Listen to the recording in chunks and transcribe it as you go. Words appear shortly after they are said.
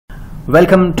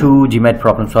Welcome to GMAT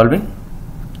problem solving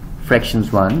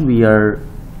fractions 1. We are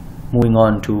moving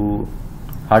on to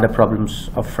harder problems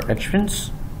of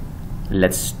fractions.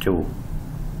 Let's do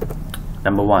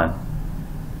number 1.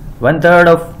 1/3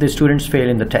 of the students fail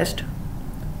in the test.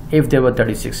 If there were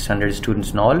 3600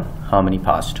 students in all, how many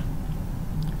passed?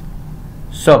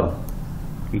 So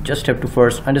you just have to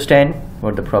first understand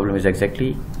what the problem is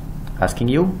exactly asking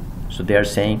you. So they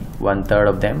are saying 1/3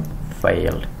 of them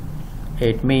failed.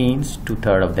 It means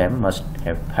 2/3 of them must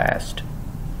have passed,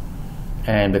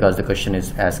 and because the question is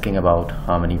asking about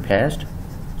how many passed,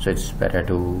 so it's better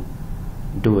to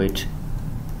do it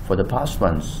for the past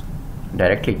ones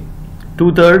directly.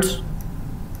 2/3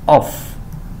 of,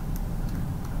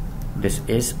 this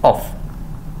is of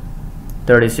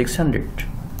 3600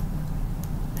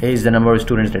 is the number of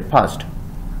students that passed.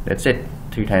 That's it.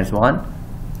 3 times 1,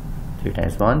 3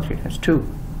 times 1, 3 times 2,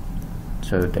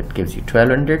 so that gives you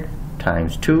 1200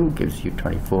 times 2 gives you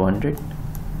 2400.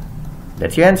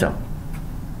 That's your answer.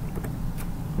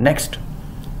 Next,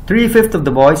 3/5 of the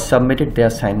boys submitted their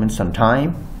assignments on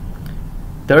time.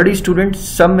 30 students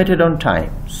submitted on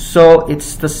time, so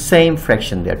it's the same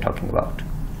fraction they're talking about.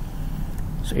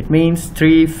 So it means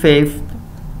 3/5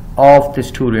 of the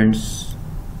students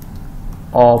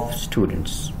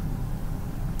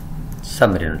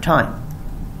submitted on time,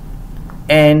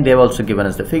 and they've also given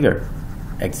us the figure,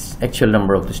 actual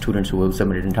number of the students who will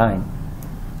submit in time.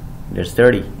 There's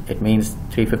 30. It means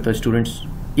 3/5 of the students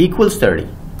equals 30.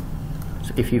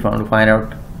 So if you want to find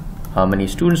out how many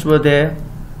students were there,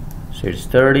 so it's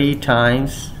 30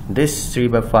 times this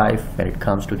 3/5. When it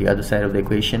comes to the other side of the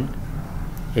equation,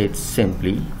 it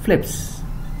simply flips,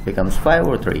 becomes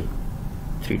 5/3.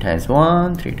 3 times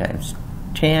 1, 3 times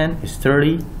 10 is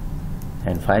 30,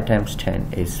 and 5 times 10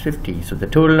 is 50. So the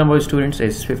total number of students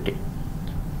is 50.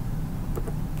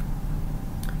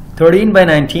 13 by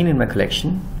 19 in my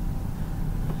collection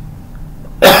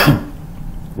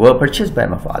were purchased by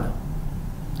my father.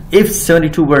 If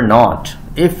 72 were not,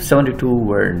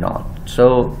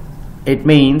 so it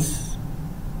means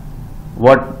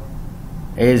what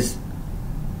is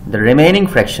the remaining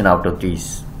fraction out of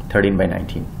these 13 by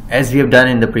 19? As we have done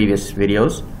in the previous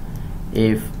videos,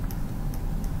 if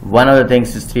one of the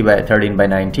things is 13 by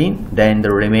 19, then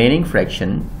the remaining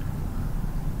fraction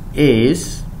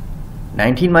is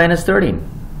 19 minus 13,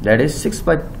 that is 6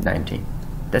 by 19.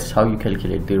 That's how you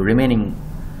calculate the remaining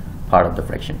part of the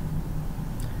fraction.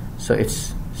 So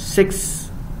it's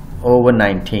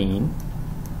 6/19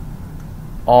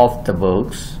 of the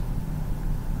books,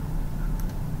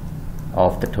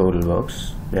 of the total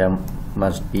books. There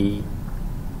must be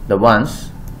the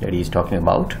ones that he is talking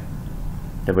about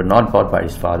that were not bought by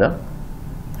his father,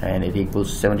 and it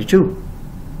equals 72.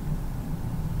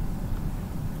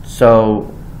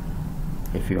 So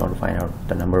if you want to find out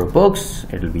the number of books,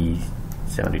 it will be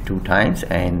 72 times,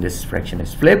 and this fraction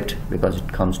is flipped because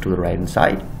it comes to the right hand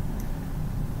side,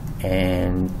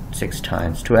 and 6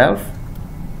 times 12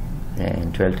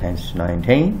 and 12 times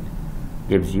 19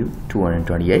 gives you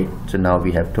 228. So now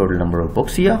we have total number of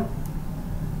books here,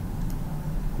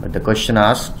 but the question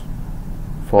asks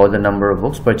for the number of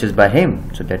books purchased by him,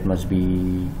 so that must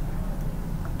be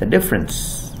the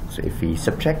difference. So if we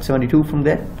subtract 72 from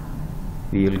that,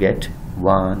 we will get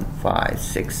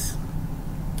 156.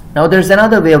 Now there's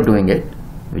another way of doing it,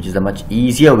 which is a much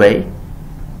easier way,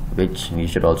 which you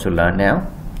should also learn now.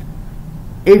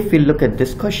 If we look at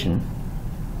this question,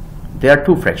 there are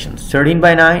two fractions, 13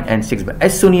 by 9 and 6 by.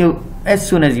 As soon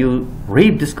as you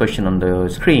read this question on the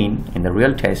screen in the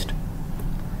real test,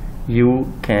 you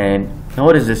can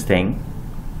notice this thing,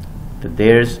 that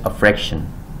there's a fraction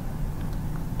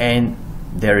and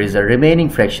there is a remaining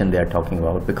fraction they are talking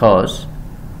about, because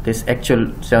this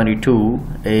actual 72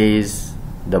 is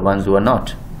the ones who are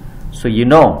not. So you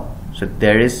know, so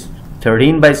there is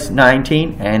 13 by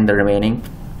 19 and the remaining,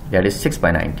 that is 6 by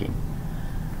 19.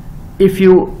 If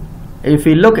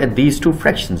we look at these two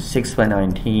fractions, 6 by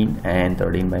 19 and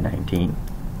 13 by 19,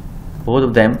 both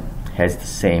of them has the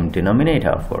same denominator,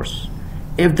 of course.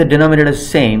 If the denominator is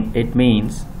same, it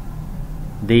means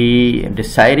the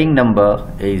deciding number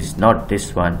is not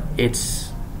this one,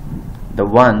 it's the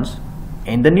ones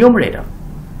in the numerator.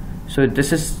 So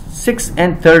this is 6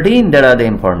 and 13 that are the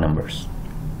important numbers,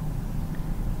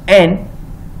 and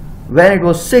when it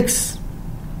was 6,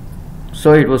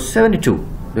 so it was 72,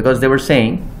 because they were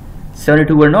saying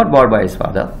 72 were not bought by his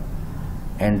father,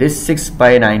 and this 6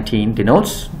 by 19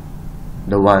 denotes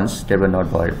the ones that were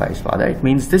not bought by his father. It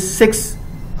means this 6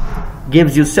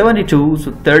 gives you 72,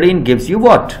 so 13 gives you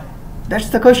what? That's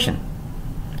the question.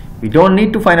 We don't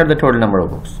need to find out the total number of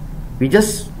books. We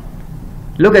just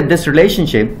look at this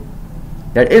relationship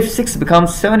that if 6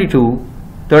 becomes 72,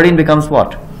 13 becomes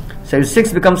what? So if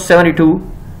 6 becomes 72,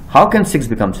 how can 6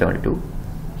 become 72?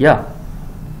 Yeah,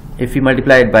 if we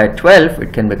multiply it by 12,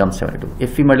 it can become 72.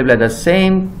 If we multiply the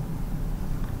same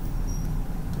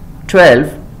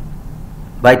 12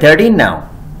 by 13 now,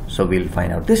 so we'll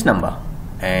find out this number,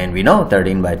 and we know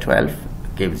 13 by 12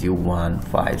 gives you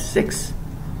 156.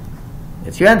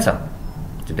 That's your answer.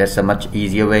 So that's a much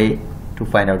easier way to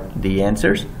find out the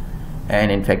answers,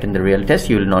 and in fact in the real test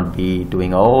you will not be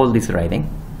doing all this writing,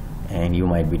 and you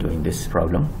might be doing this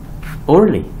problem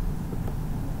orally.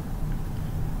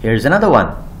 Here's another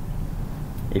one.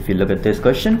 If you look at this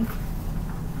question,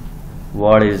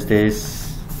 what is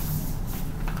this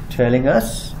telling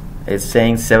us? It's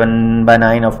saying 7 by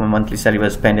 9 of my monthly salary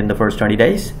was spent in the first 20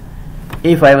 days.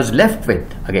 If I was left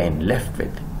with, again left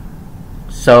with,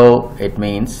 so it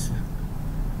means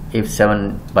if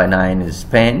 7 by 9 is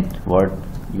spent, what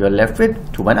you are left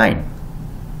with? 2 by 9.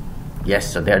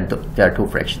 Yes, so there are two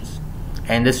fractions,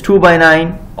 and this 2 by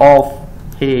 9 of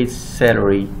his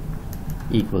salary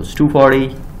equals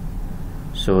 240.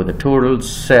 So the total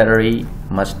salary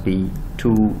must be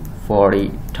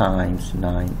 240 times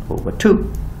 9 over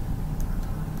 2.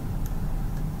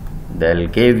 That'll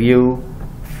give you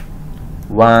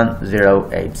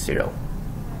 1080.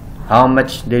 How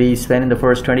much did he spend in the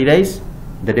first 20 days?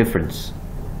 The difference.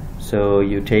 So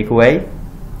you take away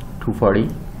 240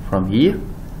 from here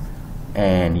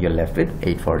and you're left with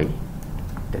 840.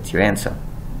 That's your answer.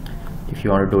 If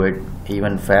you want to do it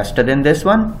even faster than this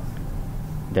one,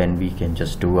 then we can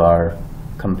just do our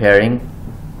comparing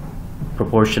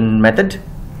proportion method.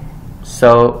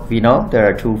 So we know there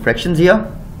are two fractions here,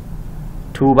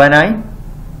 2 by 9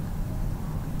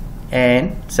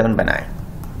 and 7 by 9,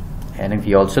 and if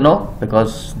you also know,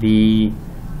 because the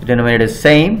denominator is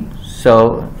same,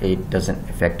 so it doesn't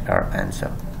affect our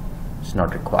answer. It's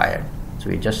not required. So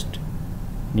we just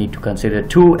need to consider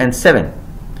 2 and 7,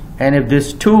 and if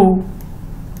this 2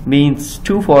 means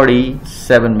 240,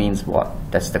 7 means what?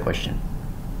 That's the question.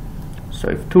 So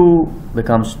if 2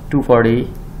 becomes 240,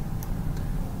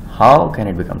 how can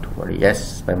it become 240?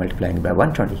 Yes, by multiplying it by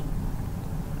 120.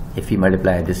 If we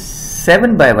multiply this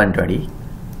 7 by 120,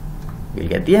 we'll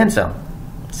get the answer.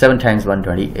 7 times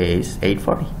 120 is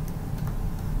 840.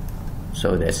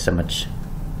 So there's a much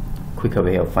quicker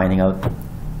way of finding out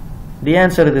the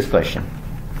answer to this question.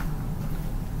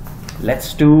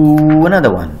 Let's do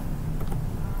another one.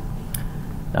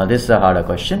 Now this is a harder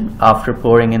question. After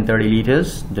pouring in 30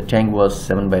 liters, the tank was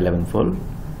 7 by 11 full.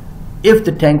 If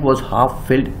the tank was half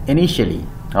filled initially,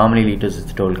 how many liters is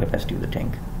the total capacity of the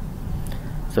tank?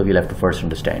 So we'll have to first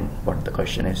understand what the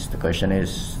question is. The question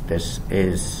is, this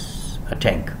is a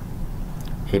tank.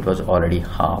 It was already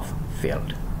half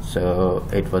filled. So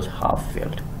it was half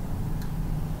filled.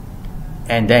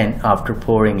 And then after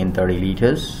pouring in 30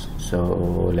 liters,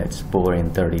 so let's pour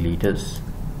in 30 liters.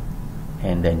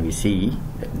 And then we see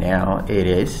that now it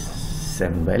is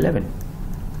 7 by 11.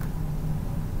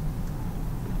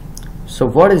 So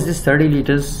what is this 30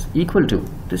 liters equal to?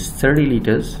 This 30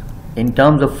 liters in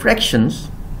terms of fractions,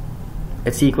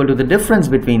 it's equal to the difference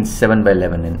between 7 by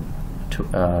 11 and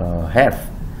half.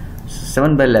 So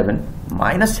 7 by 11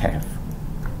 minus half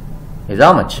is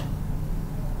how much?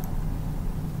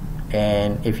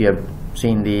 And if you have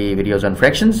seen the videos on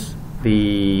fractions,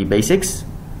 the basics,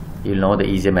 you'll know the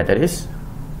easier method is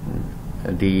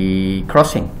the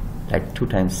crossing, like 2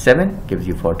 times 7 gives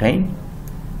you 14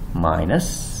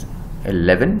 minus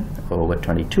 11 over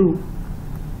 22,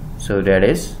 so that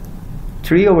is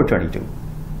 3 over 22.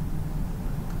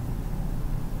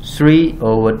 3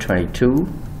 over 22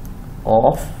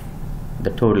 of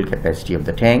the total capacity of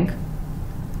the tank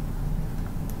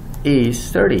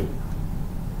is 30.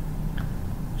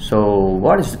 So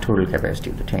what is the total capacity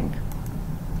of the tank?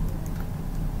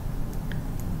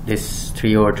 This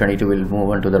 3 over 22 will move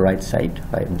on to the right side,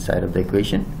 right hand side of the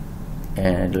equation,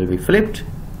 and it will be flipped,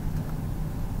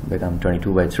 become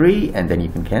 22 by 3, and then you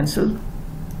can cancel.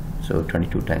 So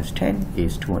 22 times 10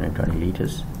 is 220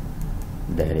 liters.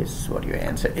 That is what your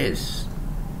answer is.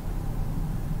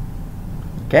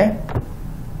 Okay.